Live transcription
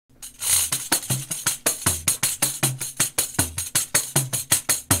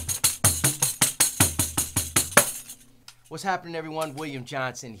What's happening, everyone? William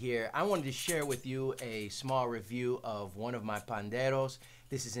Johnson here. I wanted to share with you a small review of one of my pandeiros.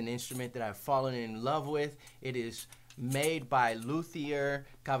 This is an instrument that I've fallen in love with. It is made by luthier,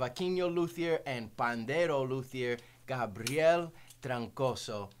 cavaquinho luthier and pandeiro luthier Gabriel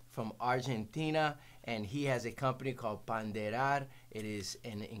Troncoso from Argentina, and he has a company called PandeirAR. It is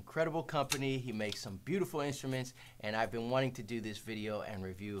an incredible company. He makes some beautiful instruments, and I've been wanting to do this video and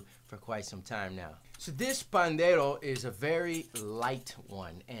review for quite some time now. So this pandeiro is a very light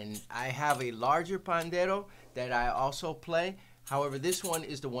one, and I have a larger pandeiro that I also play. However, this one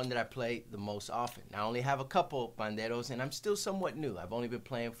is the one that I play the most often. I only have a couple pandeiros, and I'm still somewhat new. I've only been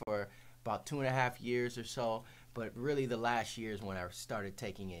playing for about 2.5 years or so, but really the last year is when I started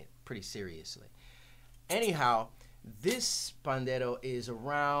taking it pretty seriously. Anyhow, this pandeiro is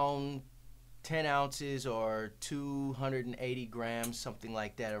around 10 ounces or 280 grams, something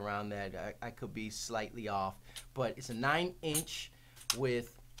like that, around that. I could be slightly off, but it's a 9-inch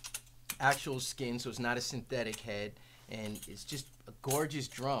with actual skin, so it's not a synthetic head, and it's just a gorgeous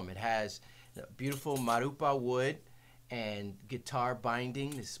drum. It has beautiful marupa wood and guitar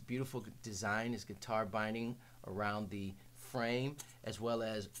binding. This beautiful design is guitar binding around the frame, as well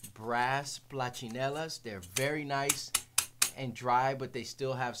as brass platinellas. They're very nice and dry, but they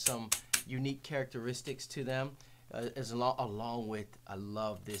still have some unique characteristics to them. Along with, I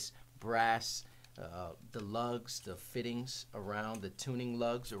love this brass, the lugs, the fittings around, the tuning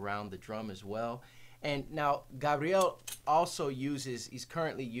lugs around the drum as well. And now Gabriel also uses, he's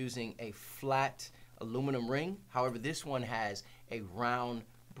currently using a flat aluminum ring. However, this one has a round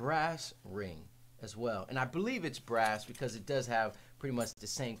brass ring as well. And I believe it's brass because it does have pretty much the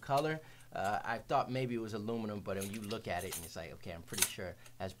same color. I thought maybe it was aluminum, but when you look at it and it's like, okay, I'm pretty sure it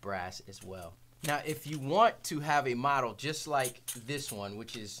has brass as well. Now, if you want to have a model just like this one,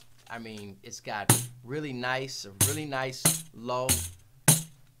 which is, I mean, it's got really nice low,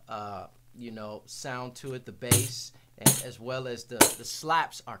 sound to it, the bass, and as well as the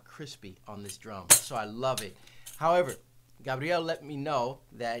slaps are crispy on this drum. So I love it. However, Gabriel let me know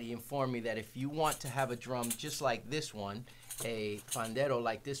that he informed me that if you want to have a drum just like this one, a pandeiro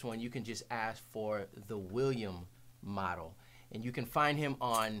like this one, you can just ask for the William model. And you can find him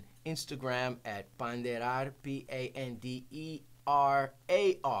on Instagram at PandeirAR, P-A-N-D-E-R-A-R,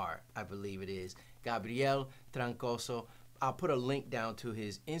 I believe it is, Gabriel Troncoso. I'll put a link down to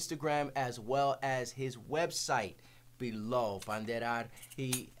his Instagram as well as his website below, PandeirAR.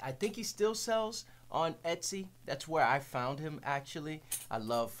 I think he still sells on Etsy. That's where I found him, actually. I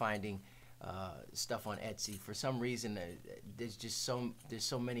love finding stuff on Etsy. For some reason, there's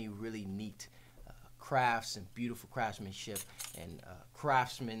so many really neat crafts and beautiful craftsmanship and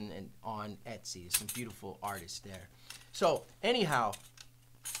craftsmen and on Etsy. There's some beautiful artists there. So anyhow,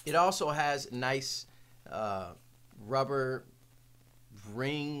 it also has nice rubber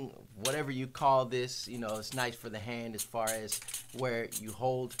ring, whatever you call this. You know, it's nice for the hand as far as where you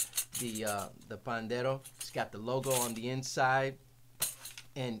hold the pandeiro. It's got the logo on the inside,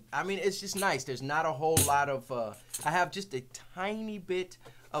 and I mean, it's just nice. There's not a whole lot of I have just a tiny bit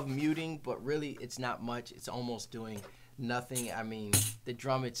of muting, but really it's not much. It's almost doing nothing. I mean, the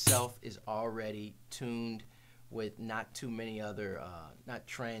drum itself is already tuned with not too many other not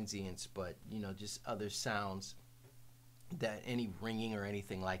transients, but just other sounds, that any ringing or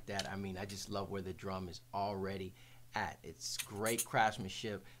anything like that. I mean, I just love where the drum is already at. It's great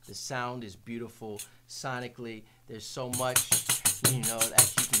craftsmanship. The sound is beautiful sonically. There's so much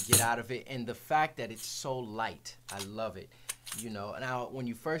that you can get out of it, and the fact that it's so light, I love it. Now when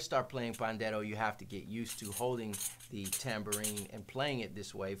you first start playing pandeiro, you have to get used to holding the tambourine and playing it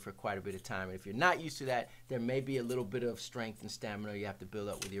this way for quite a bit of time. And if you're not used to that, there may be a little bit of strength and stamina you have to build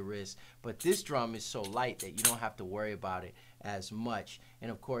up with your wrist. But this drum is so light that you don't have to worry about it as much.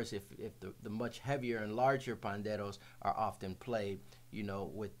 And of course, if the much heavier and larger pandeiros are often played,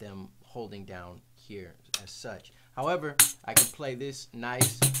 with them holding down here as such. However, I can play this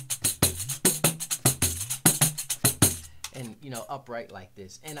nice and upright like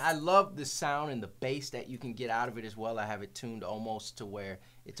this, and I love the sound and the bass that you can get out of it as well. I have it tuned almost to where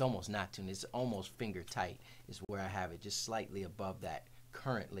it's almost not tuned, it's almost finger tight is where I have it, just slightly above that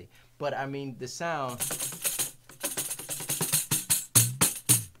currently. But I mean, the sound,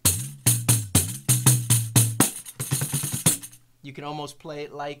 you can almost play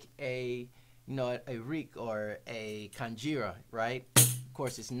it like a rick or a kanjira, right? Of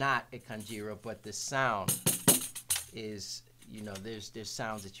course, it's not a kanjira, but the sound is, there's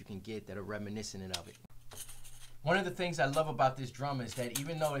sounds that you can get that are reminiscent of it. One of the things I love about this drum is that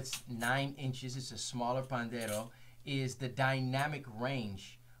even though it's 9 inches, it's a smaller pandeiro, is the dynamic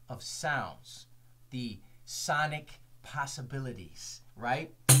range of sounds, the sonic possibilities,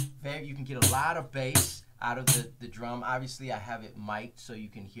 right? You can get a lot of bass out of the drum. Obviously, I have it mic'd so you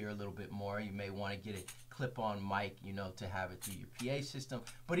can hear a little bit more. You may want to get a clip-on mic, you know, to have it through your PA system.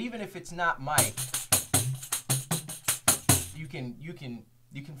 But even if it's not mic'd, you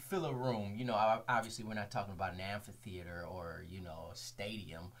can fill a room. You know, obviously we're not talking about an amphitheater or, you know, a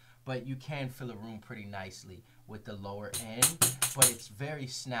stadium, but you can fill a room pretty nicely with the lower end. But it's very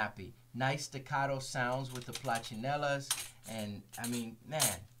snappy. Nice staccato sounds with the placinellas, and I mean, man,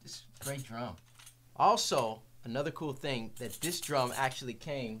 this is a great drum. Also, another cool thing, that this drum actually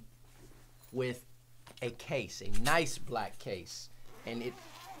came with a case, a nice black case, and it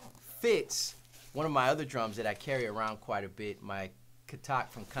fits one of my other drums that I carry around quite a bit, my Katak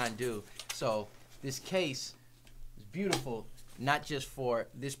from Pandeiro. So this case is beautiful, not just for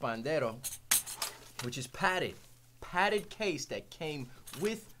this Pandeiro, which is padded case that came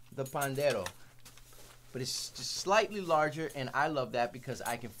with the Pandeiro, but it's just slightly larger, and I love that because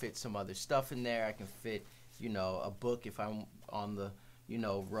I can fit some other stuff in there. I can fit, you know, a book if I'm on the, you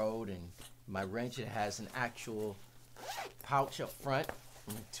know, road, and my wrench, it has an actual pouch up front,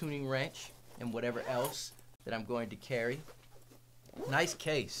 and a tuning wrench, and whatever else that I'm going to carry. Nice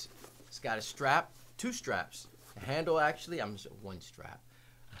case. It's got a strap, 2 straps, a handle actually, one strap,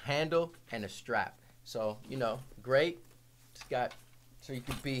 a handle and a strap. So, you know, great. It's got, so you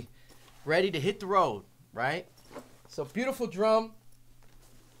can be ready to hit the road, right? So beautiful drum,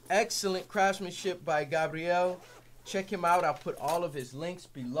 excellent craftsmanship by Gabriel. Check him out. I'll put all of his links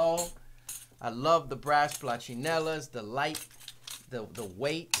below. I love the brass placinellas, the light, the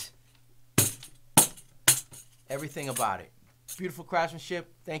weight, everything about it. Beautiful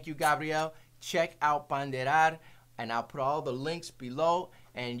craftsmanship. Thank you, Gabriel. Check out PandeirAR, and I'll put all the links below,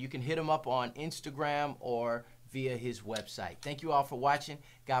 and you can hit him up on Instagram or via his website. Thank you all for watching.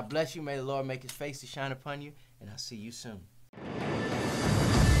 God bless you. May the Lord make his face to shine upon you, and I'll see you soon.